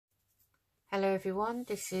Hello everyone,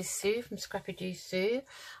 this is Sue from Scrappy Doo Sue.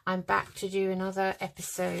 I'm back to do another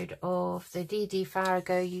episode of the Dee Dee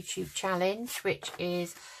Farago YouTube challenge, which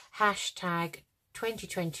is hashtag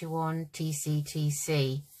 2021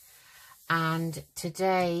 TCTC. And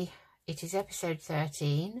today it is episode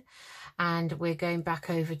 13 and we're going back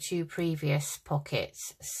over 2 previous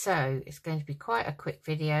pockets. So it's going to be quite a quick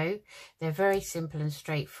video. They're very simple and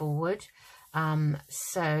straightforward.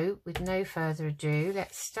 So with no further ado,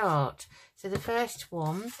 let's start. So the first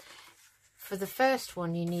one, for the first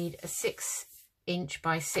one you need a 6"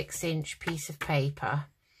 by 6" piece of paper,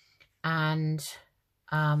 and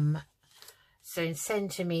so in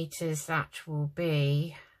centimeters that will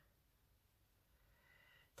be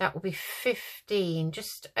 15,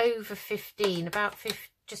 just over 15, about 15,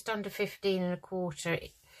 just under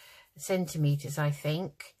 15¼ centimeters, I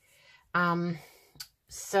think.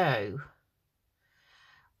 So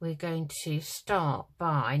we're going to start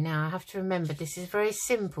by, now I have to remember this is very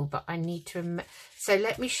simple, but I need to so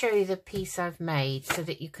let me show you the piece I've made so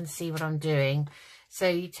that you can see what I'm doing. So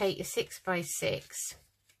you take your 6 by 6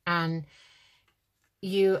 and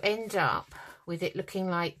you end up with it looking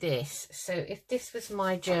like this. So if this was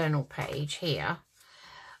my journal page here,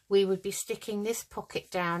 we would be sticking this pocket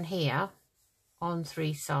down here on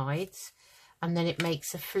 3 sides, and then it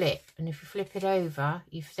makes a flip, and if you flip it over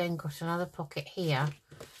you've then got another pocket here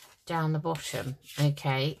down the bottom.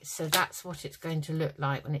 Okay, so that's what it's going to look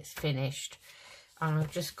like when it's finished, and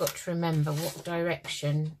I've just got to remember what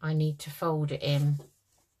direction I need to fold it in.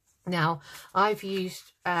 Now I've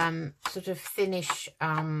used sort of thinnish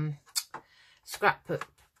scrapbook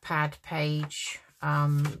pad page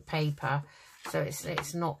paper, so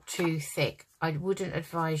it's not too thick. I wouldn't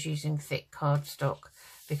advise using thick cardstock,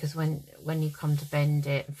 because when you come to bend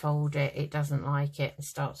it and fold it, it doesn't like it and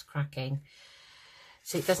starts cracking.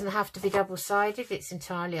 So it doesn't have to be double-sided, it's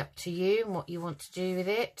entirely up to you and what you want to do with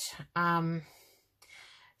it.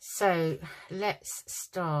 So let's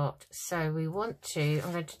start. So we want to,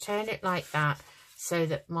 I'm going to turn it like that so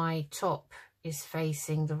that my top is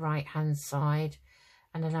facing the right hand side,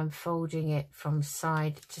 and then I'm folding it from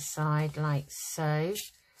side to side like so.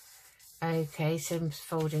 Okay, so I'm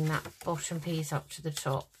folding that bottom piece up to the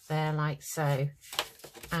top there like so,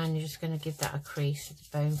 and you're just going to give that a crease with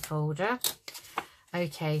the bone folder.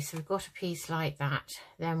 Okay, so we've got a piece like that.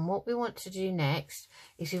 Then what we want to do next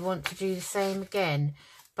is we want to do the same again,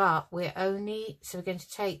 but we're only, so we're going to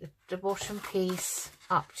take the bottom piece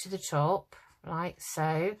up to the top like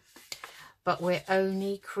so, but we're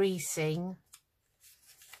only creasing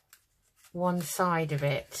one side of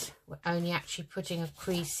it. We're only actually putting a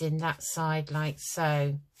crease in that side like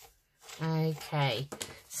so. Okay,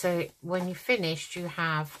 so when you're finished you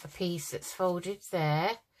have a piece that's folded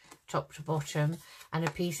there top to bottom, and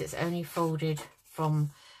a piece that's only folded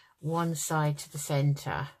from one side to the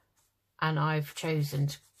center, and I've chosen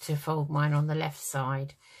to fold mine on the left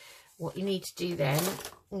side. What you need to do then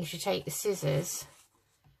is you take the scissors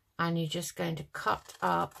and you're just going to cut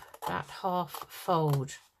up that half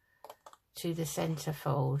fold to the center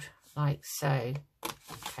fold like so.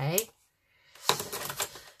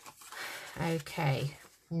 Okay,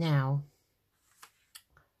 now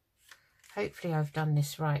hopefully I've done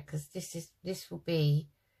this right, because this will be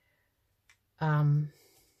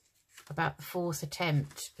about the 4th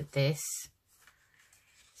attempt at this.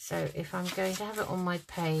 So if I'm going to have it on my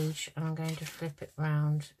page and I'm going to flip it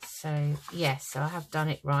round, so yes, so I have done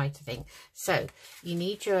it right, I think. So you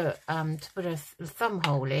need your to put a thumb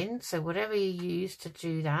hole in, so whatever you use to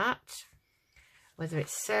do that, whether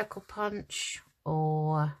it's circle punch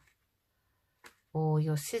or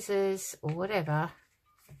your scissors or whatever,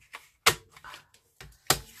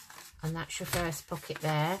 and that's your first pocket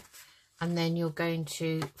there. And then you're going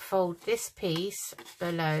to fold this piece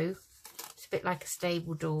below, it's a bit like a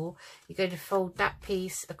stable door. You're going to fold that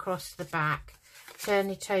piece across the back, turn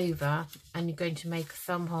it over, and you're going to make a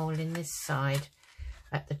thumb hole in this side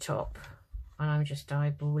at the top. And I'm just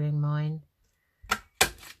eyeballing mine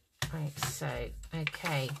like so.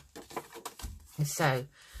 Okay, so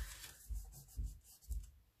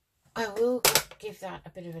I will give that a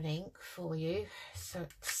bit of an ink for you, so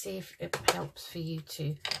see if it helps for you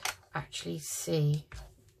to actually see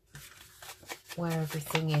where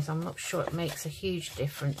everything is. I'm not sure it makes a huge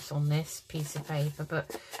difference on this piece of paper,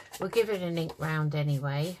 but we'll give it an ink round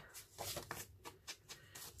anyway.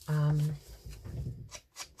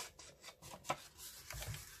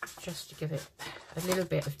 Just to give it a little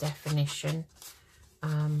bit of definition.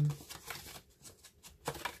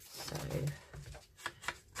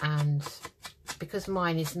 And because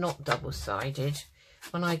mine is not double-sided,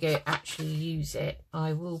 when I go actually use it,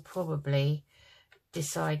 I will probably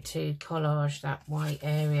decide to collage that white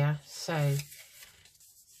area. So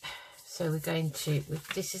we're going to,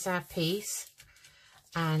 this is our piece,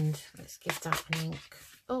 and let's give that an ink.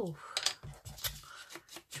 Oh,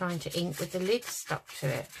 trying to ink with the lid stuck to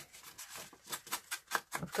it.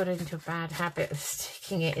 I've got into a bad habit of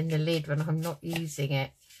sticking it in the lid when I'm not using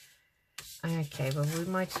it. Okay, well, we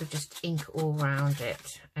might as well just ink all round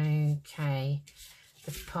it. Okay,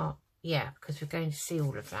 the part, yeah, because we're going to see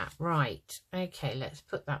all of that. Right, okay, let's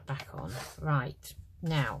put that back on. Right,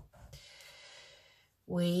 now,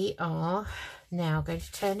 we are now going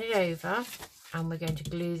to turn it over, and we're going to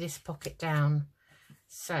glue this pocket down.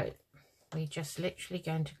 So, we're just literally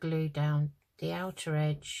going to glue down the outer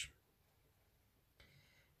edge,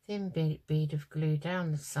 thin bead of glue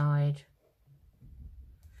down the side,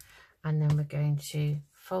 and then we're going to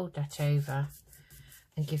fold that over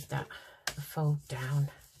and give that a fold down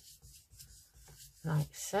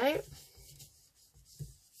like so.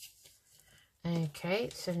 Okay,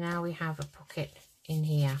 so now we have a pocket in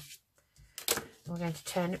here. We're going to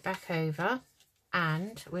turn it back over,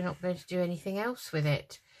 and we're not going to do anything else with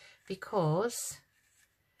it, because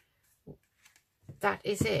that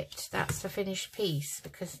is it. That's the finished piece.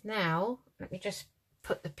 Because now, let me just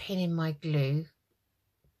put the pin in my glue,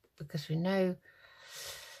 because we know,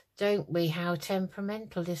 don't we, how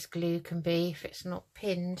temperamental this glue can be if it's not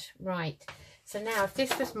pinned. Right, so now if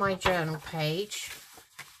this was my journal page,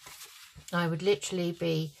 I would literally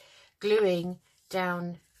be gluing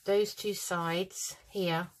down those two sides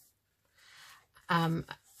here, and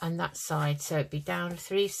that side, so it'd be down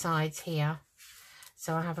 3 sides here.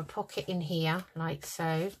 So I have a pocket in here like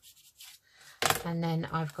so, and then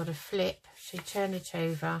I've got a flip, so you turn it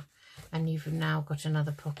over and you've now got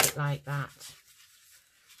another pocket like that,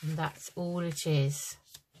 and that's all it is.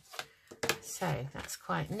 So that's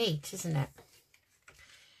quite neat, isn't it?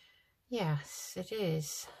 Yes, it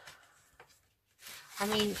is. I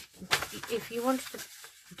mean, if you wanted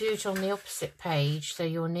to do it on the opposite page, so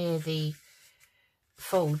you're near the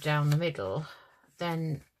fold down the middle,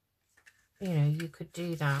 then, you know, you could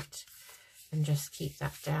do that and just keep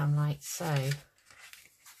that down like so.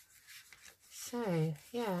 So,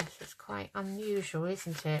 yes, it's quite unusual,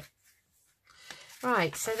 isn't it?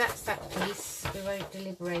 Right, so that's that piece. We won't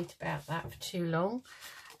deliberate about that for too long.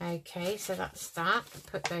 Okay, so that's that.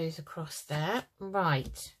 Put those across there.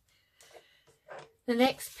 Right. The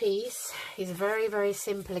next piece is very, very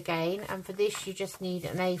simple again, and for this you just need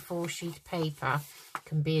an A4 sheet of paper. It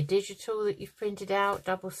can be a digital that you've printed out,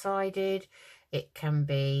 double-sided. It can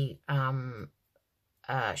be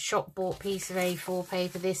a shop-bought piece of A4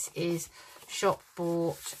 paper. This is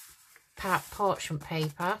shop-bought parchment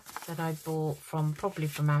paper that I bought probably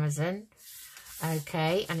from Amazon.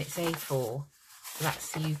 Okay, and it's A4.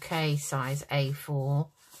 That's the UK size A4.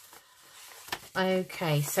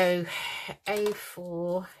 Okay, so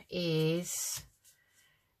A4 is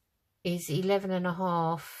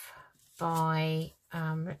 11.5 by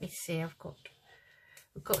let me see, we've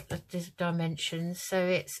got the dimensions. So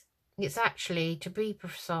it's actually, to be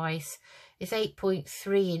precise, it's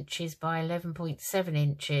 8.3 inches by 11.7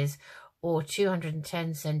 inches, or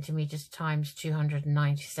 210 centimeters times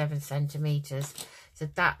 297 centimeters. So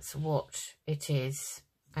that's what it is.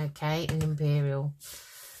 Okay, in imperial.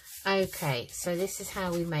 Okay, so this is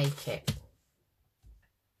how we make it.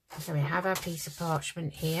 So we have our piece of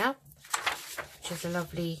parchment here, which is a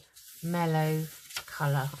lovely mellow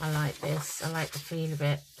colour. I like this. I like the feel of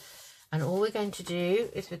it. And all we're going to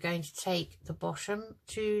do is we're going to take the bottom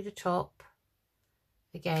to the top.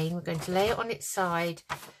 Again, we're going to lay it on its side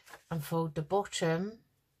and fold the bottom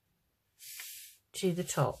to the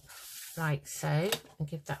top, like so. And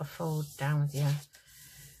give that a fold down with your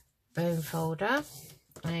bone folder.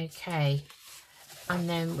 Okay, and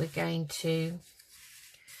then we're going to,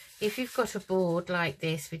 if you've got a board like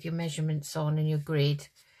this with your measurements on and your grid,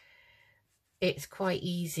 it's quite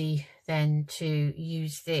easy then to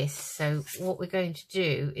use this. So what we're going to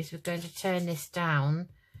do is we're going to turn this down,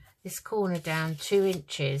 this corner down 2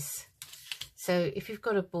 inches. So if you've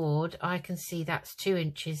got a board, I can see that's 2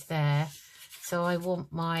 inches there. So I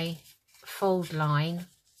want my fold line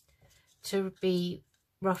to be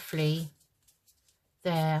roughly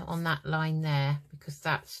there on that line there, because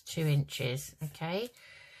that's 2 inches. Okay,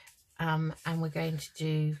 and we're going to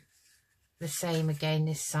do the same again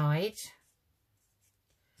this side.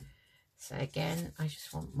 So again, I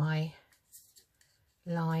just want my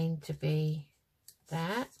line to be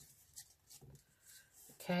there.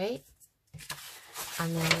 Okay,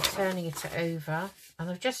 and then we're turning it over, and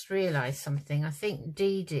I've just realised something. I think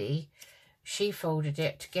Dee Dee, she folded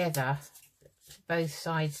it together, both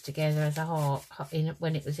sides together as a half,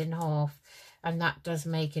 when it was in half, and that does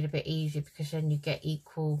make it a bit easier because then you get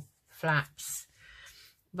equal flaps,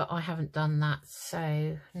 but I haven't done that.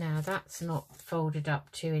 So now that's not folded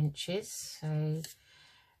up 2 inches, so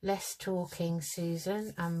less talking,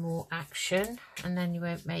 Susan, and more action, and then you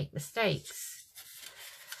won't make mistakes.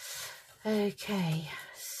 Okay,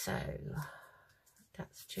 so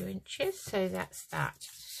that's 2 inches, so that's that.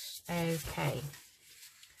 Okay,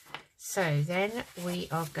 so then we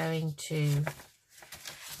are going to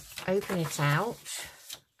open it out,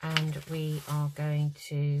 and we are going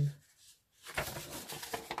to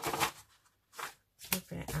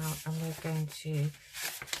open it out, and we're going to,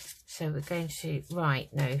 so we're going to, right,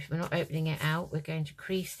 no, we're not opening it out, we're going to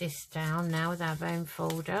crease this down now with our bone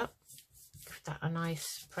folder. Give that a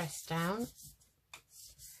nice press down.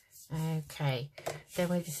 Okay, then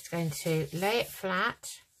we're just going to lay it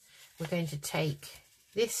flat. We're going to take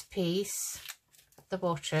this piece at the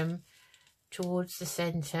bottom towards the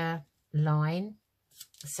centre line,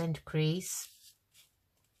 the centre crease,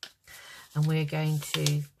 and we're going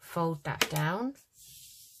to fold that down.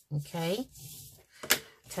 Okay,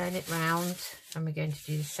 turn it round, and we're going to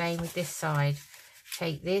do the same with this side.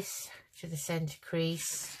 Take this to the centre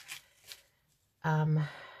crease,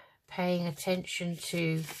 paying attention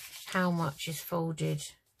to how much is folded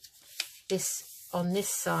this on this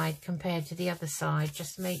side compared to the other side.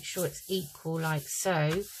 Just make sure it's equal, like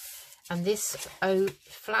so, and this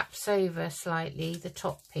flaps over slightly the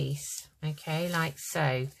top piece, okay, like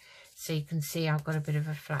so. So you can see I've got a bit of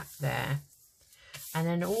a flap there. And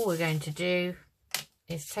then all we're going to do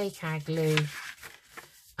is take our glue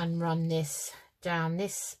and run this down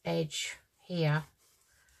this edge here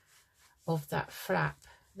of that flap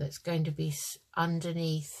that's going to be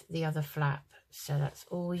underneath the other flap. So that's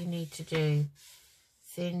all you need to do.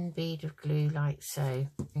 Thin bead of glue like so,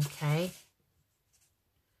 okay.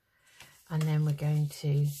 And then we're going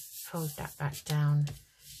to fold that back down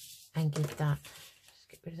and give that, just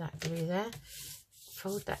get rid of that glue there.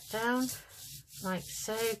 Fold that down like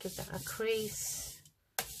so, give that a crease.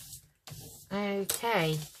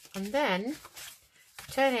 Okay, and then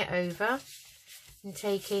turn it over and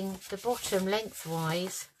taking the bottom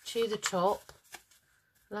lengthwise to the top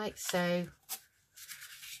like so,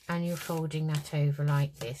 and you're folding that over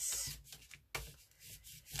like this.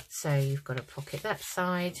 So you've got to pocket that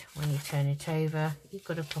side. When you turn it over, you've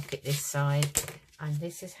got to pocket this side, and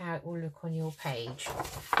this is how it will look on your page.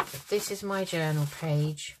 If this is my journal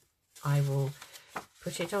page, I will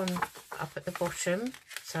put it on up at the bottom.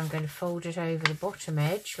 So I'm going to fold it over the bottom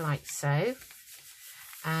edge like so,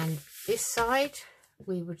 and this side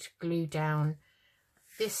we would glue down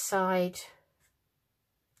this side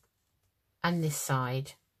and this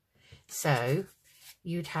side. So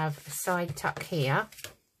you'd have a side tuck here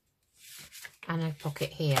and a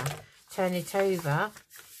pocket here. Turn it over,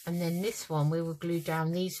 and then this one we will glue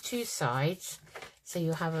down these 2 sides, so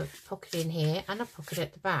you'll have a pocket in here and a pocket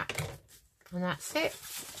at the back, and that's it.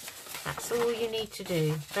 That's all you need to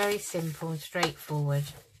do. Very simple and straightforward.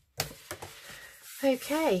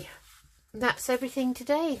 Okay, that's everything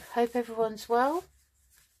today. Hope everyone's well.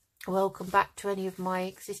 Welcome back to any of my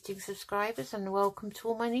existing subscribers, and welcome to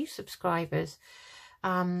all my new subscribers.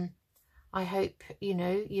 I hope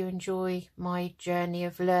you enjoy my journey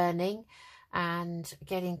of learning and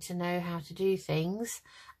getting to know how to do things,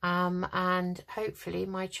 and hopefully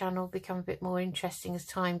my channel will become a bit more interesting as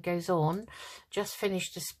time goes on. Just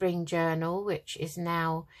finished a spring journal, which is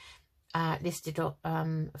now listed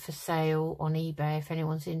for sale on eBay if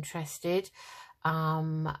anyone's interested,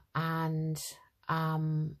 and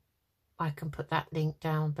I can put that link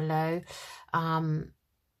down below.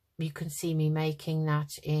 You can see me making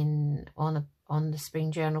that on the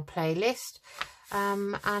spring journal playlist,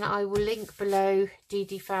 and I will link below Dee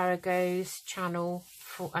Dee Farago's channel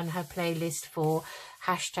and her playlist for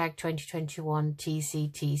hashtag 2021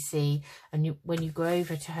 TCTC. And when you go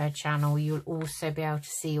over to her channel, you'll also be able to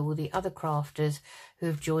see all the other crafters who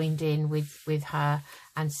have joined in with her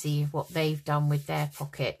and see what they've done with their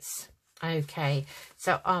pockets. Okay,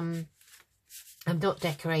 so I'm not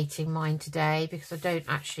decorating mine today because I don't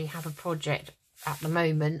actually have a project at the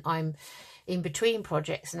moment. I'm in between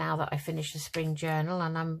projects now that I finished the spring journal,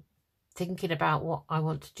 and I'm thinking about what I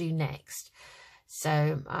want to do next.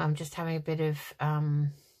 So I'm just having a bit of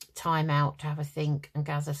time out to have a think and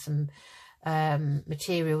gather some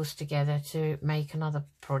materials together to make another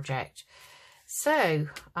project. So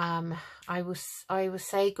I will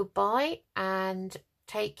say goodbye and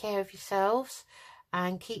take care of yourselves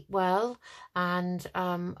and keep well. And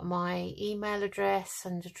my email address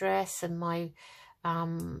and my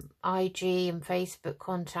IG and Facebook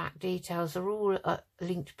contact details are all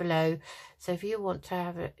linked below. So if you want to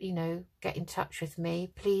have a, get in touch with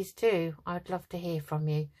me, please do. I'd love to hear from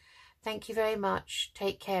you. Thank you very much.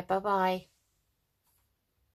 Take care. Bye bye.